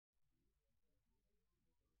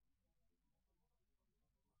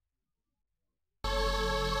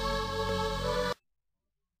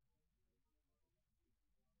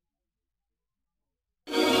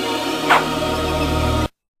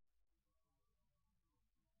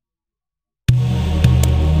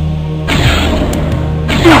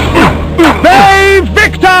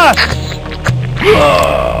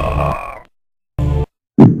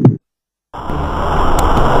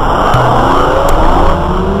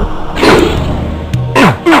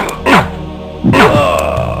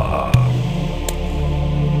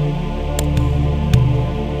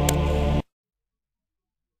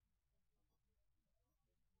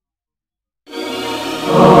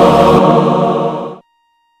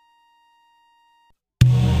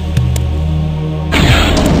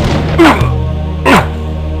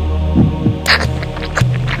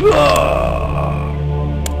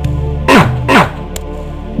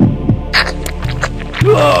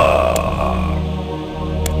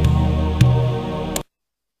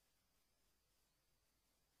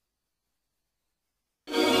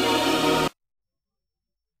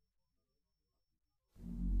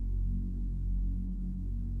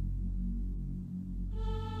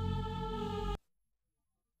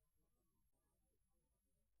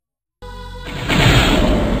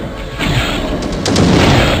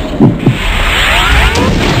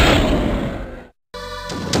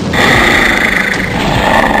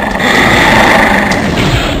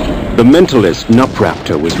The mentalist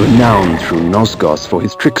Nupraptor was renowned through Nosgoth for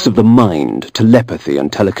his tricks of the mind, telepathy,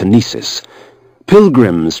 and telekinesis.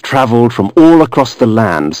 Pilgrims traveled from all across the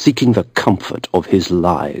land seeking the comfort of his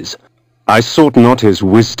lies. I sought not his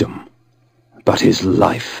wisdom, but his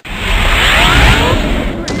life.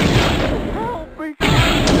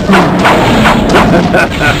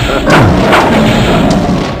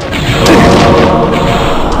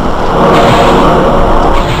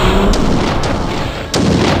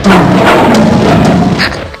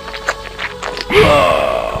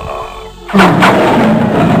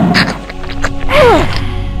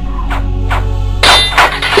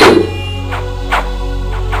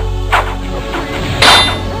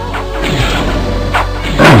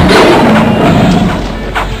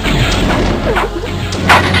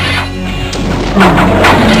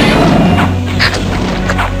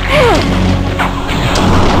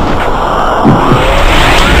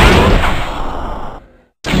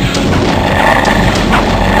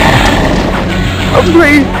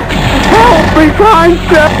 Please, help me, kind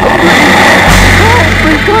sir! Help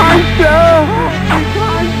me, kind sir! Help me,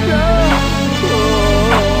 kind sir!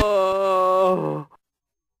 Oh.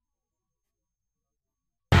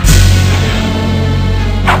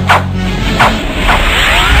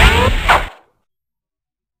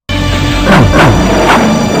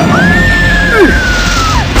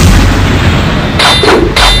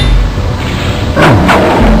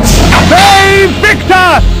 Save Victor!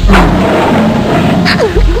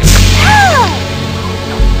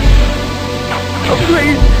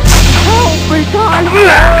 Please, help me, kind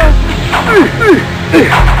sir!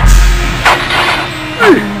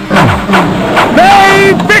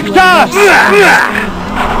 Save Victor!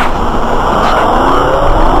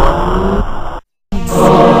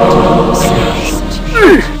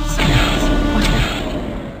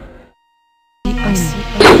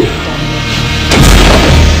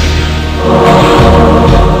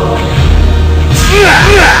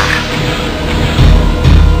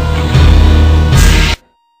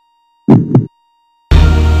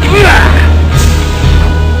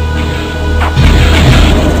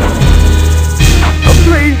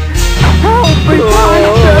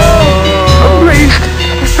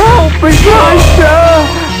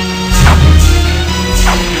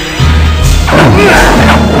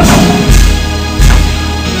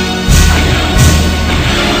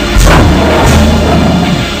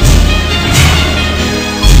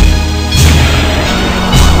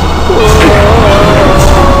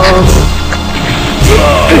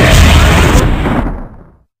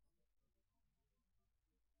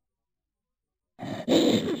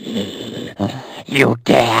 You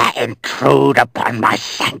dare intrude upon my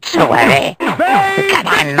sanctuary? Can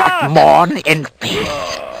I not mourn in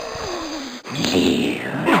peace? Leave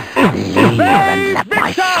and let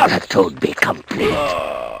my solitude be complete.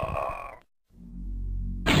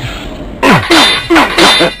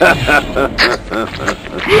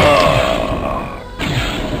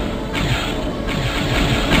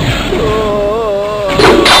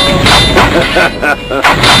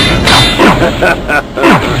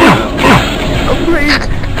 Please,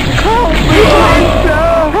 help me, kind sir!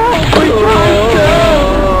 Help me, kind sir!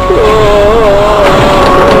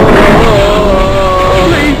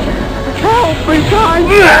 Please, help me, kind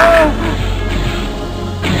sir!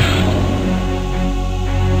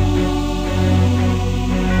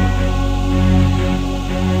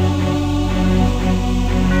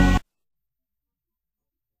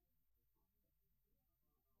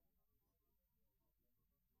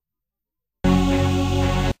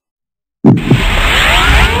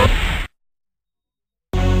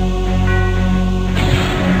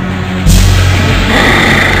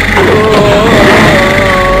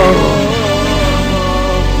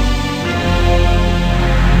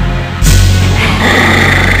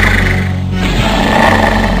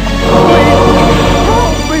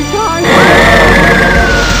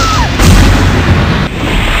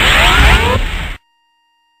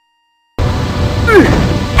 Save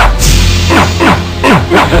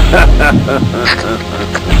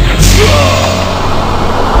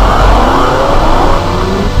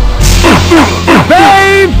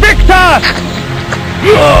Victor!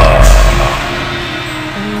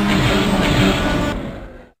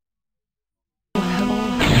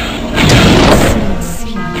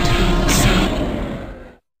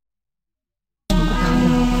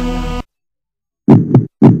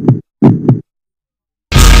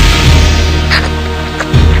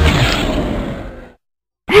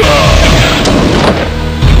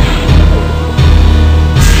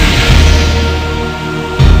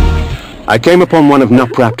 I came upon one of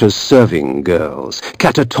Nupraptor's serving girls,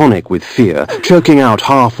 catatonic with fear, choking out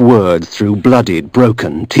half words through bloodied,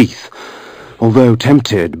 broken teeth. Although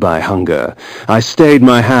tempted by hunger, I stayed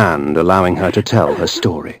my hand, allowing her to tell her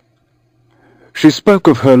story. She spoke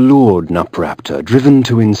of her lord Nupraptor, driven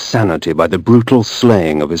to insanity by the brutal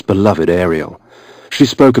slaying of his beloved Ariel. She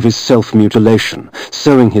spoke of his self-mutilation,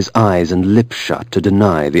 sewing his eyes and lips shut to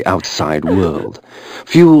deny the outside world.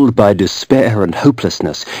 Fueled by despair and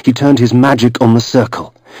hopelessness, he turned his magic on the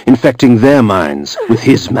circle, infecting their minds with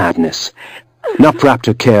his madness.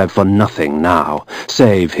 Nupraptor cared for nothing now,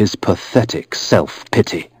 save his pathetic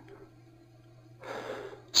self-pity.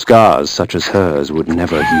 Scars such as hers would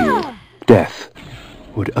never heal. Death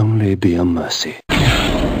would only be a mercy.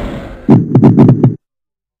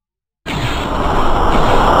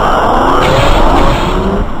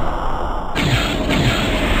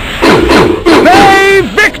 Save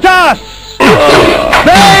Victor!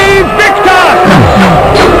 Save Victor!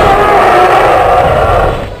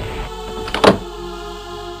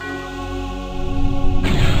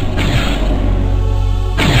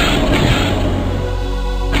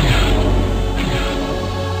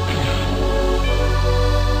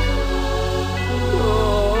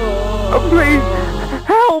 Please,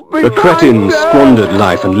 help me, The cretin Master! squandered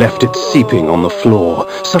life and left it seeping on the floor.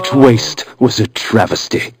 Such waste was a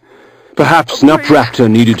travesty. Perhaps Nupraptor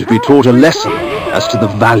needed to be taught a lesson as to the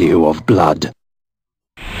value of blood.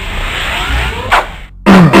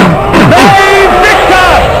 Save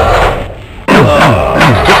Victor!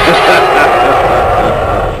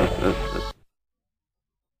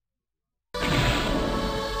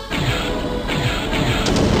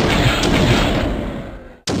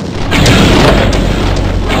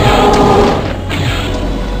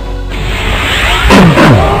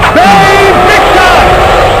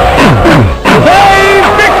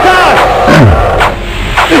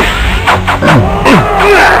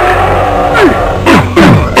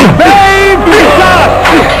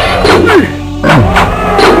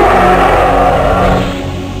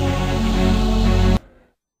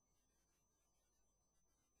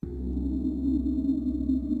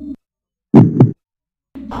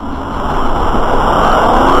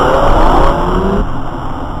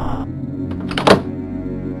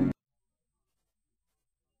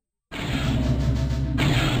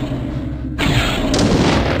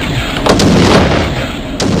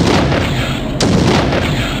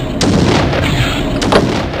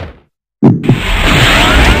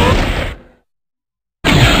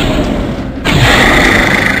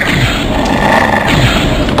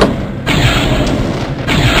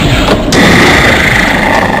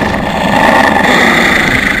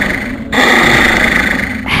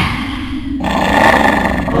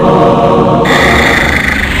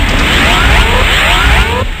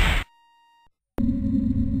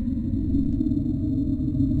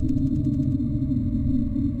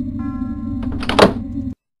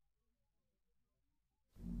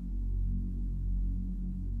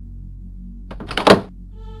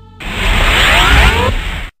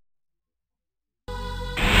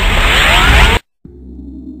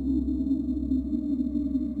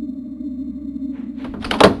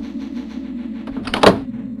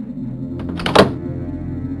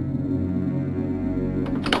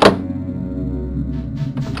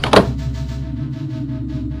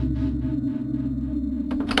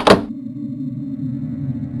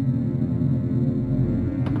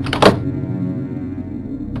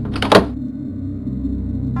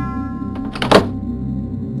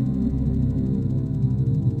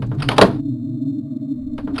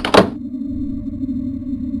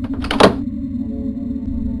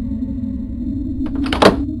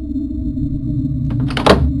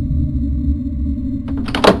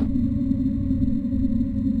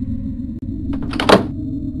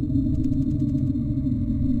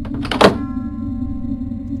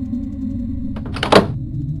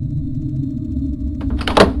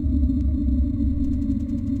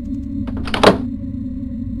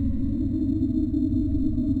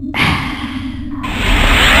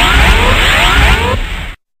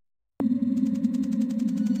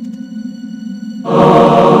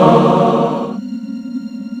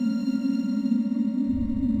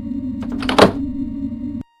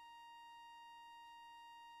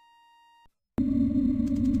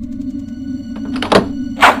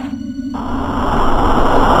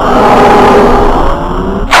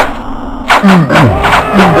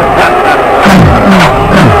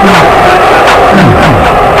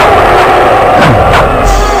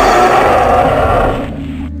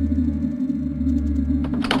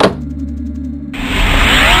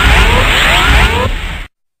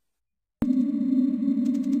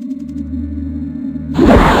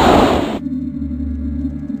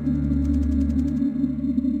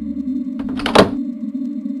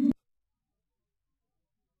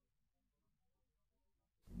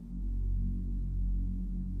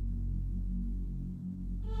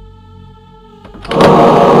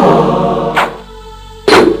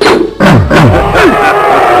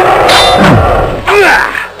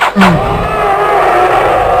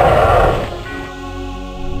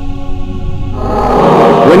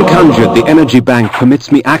 When conjured, the energy bank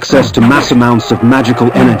permits me access to mass amounts of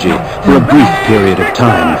magical energy for a brief period of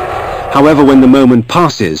time. However, when the moment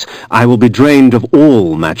passes, I will be drained of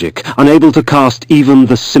all magic, unable to cast even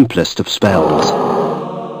the simplest of spells.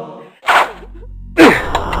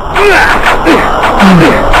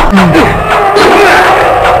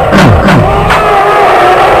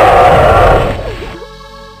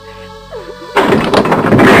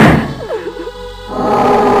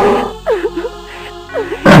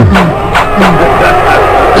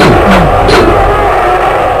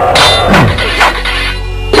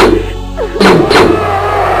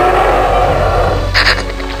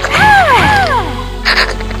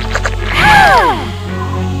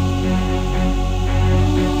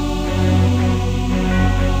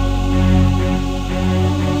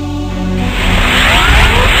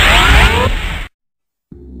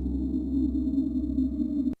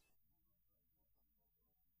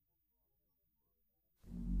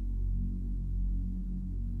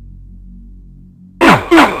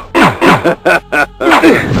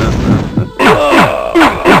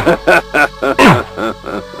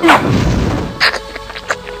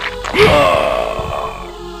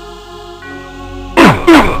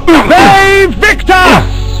 They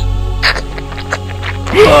Victus!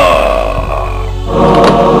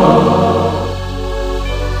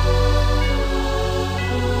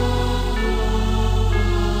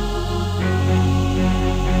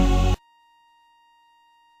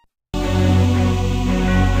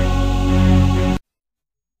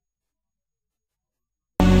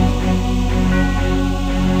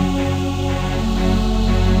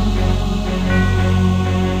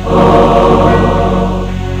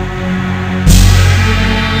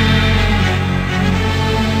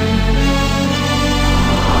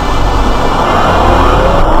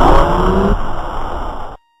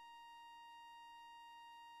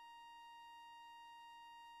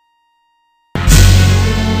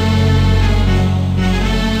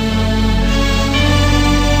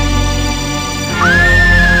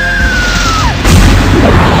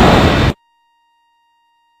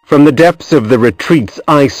 From the depths of the retreat's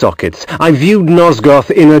eye sockets, I viewed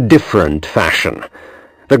Nosgoth in a different fashion.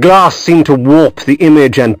 The glass seemed to warp the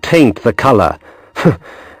image and taint the color,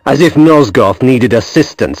 as if Nosgoth needed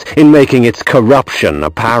assistance in making its corruption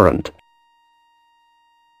apparent.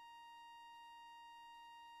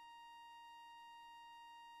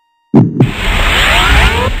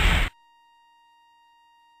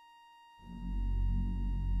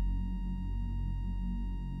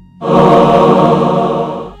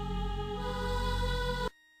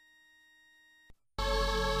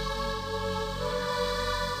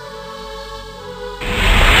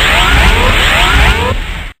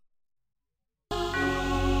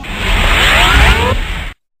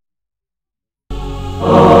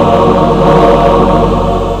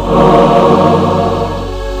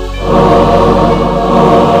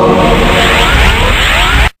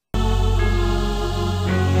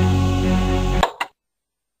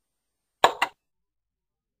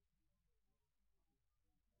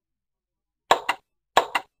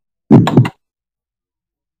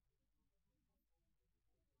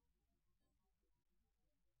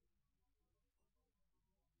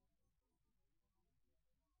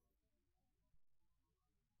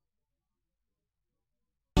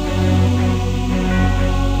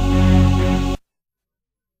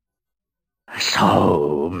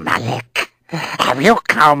 So, Malik, have you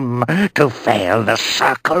come to fail the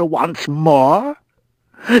circle once more?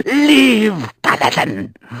 Leave,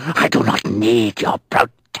 Paladin. I do not need your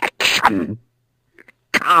protection.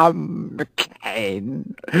 Come,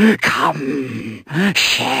 Cain. Come,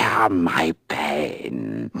 share my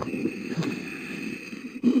pain.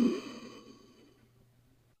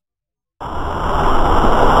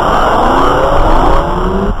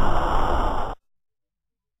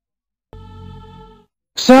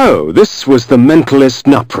 So, this was the mentalist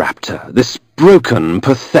Nupraptor, this broken,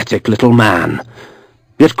 pathetic little man.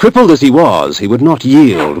 Yet crippled as he was, he would not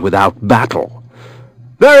yield without battle.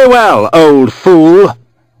 Very well, old fool.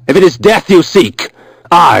 If it is death you seek,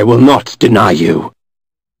 I will not deny you.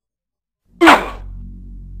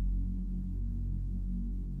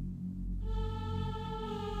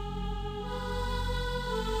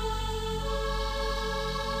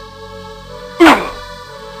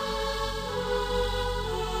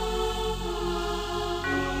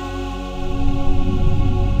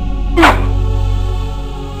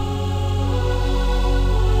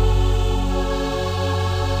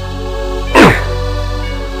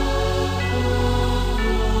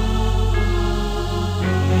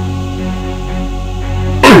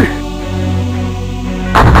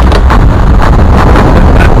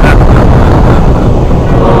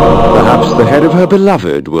 The head of her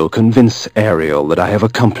beloved will convince Ariel that I have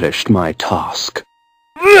accomplished my task.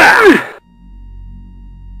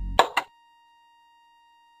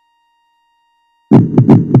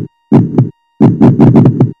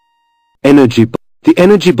 The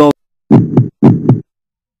energy bulb.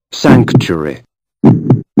 Sanctuary.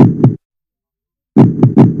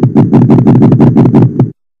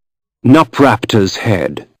 Nupraptor's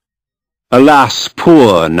head. Alas,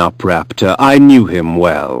 poor Nupraptor, I knew him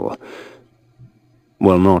well.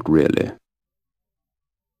 Well, not really.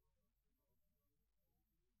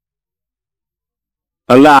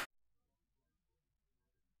 Alas.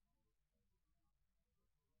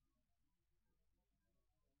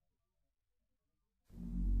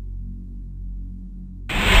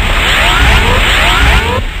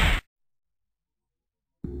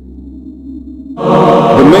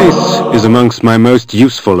 The mace is amongst my most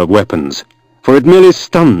useful of weapons, for it merely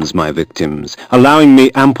stuns my victims, allowing me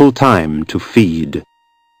ample time to feed.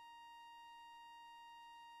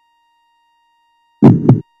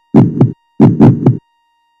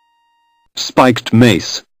 Spiked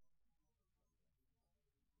mace.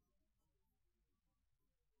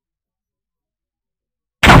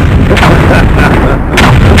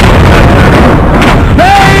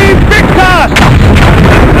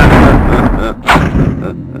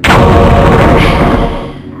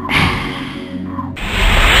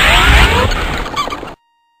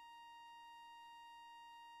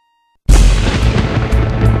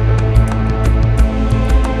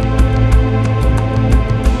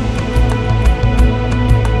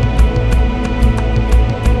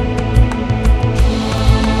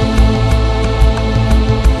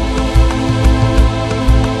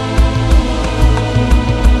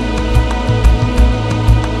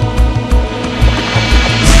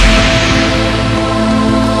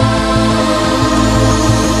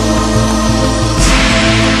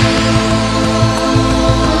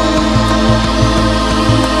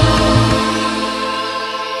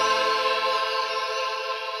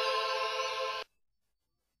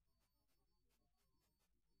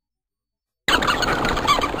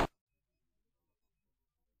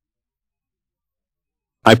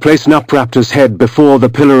 I placed Nupraptor's head before the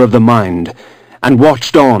Pillar of the Mind, and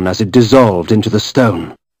watched on as it dissolved into the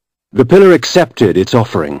stone. The pillar accepted its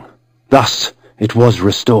offering. Thus it was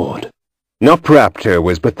restored. Nupraptor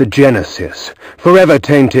was but the genesis. Forever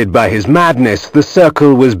tainted by his madness, the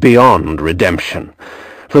circle was beyond redemption.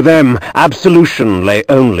 For them, absolution lay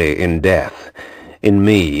only in death. In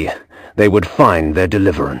me, they would find their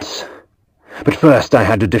deliverance. But first I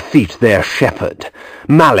had to defeat their shepherd.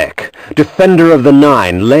 Malek, defender of the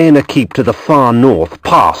Nine, lay in a keep to the far north,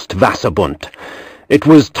 past Vassabunt. It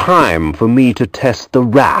was time for me to test the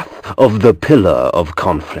wrath of the Pillar of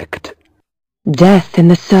Conflict. Death in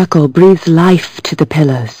the circle breathes life to the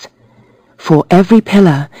pillars. For every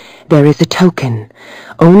pillar there is a token.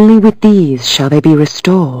 Only with these shall they be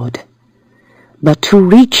restored. But to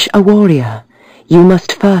reach a warrior, you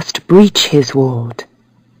must first breach his ward.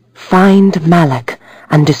 Find Malek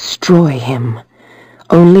and destroy him.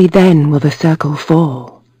 Only then will the circle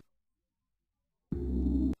fall.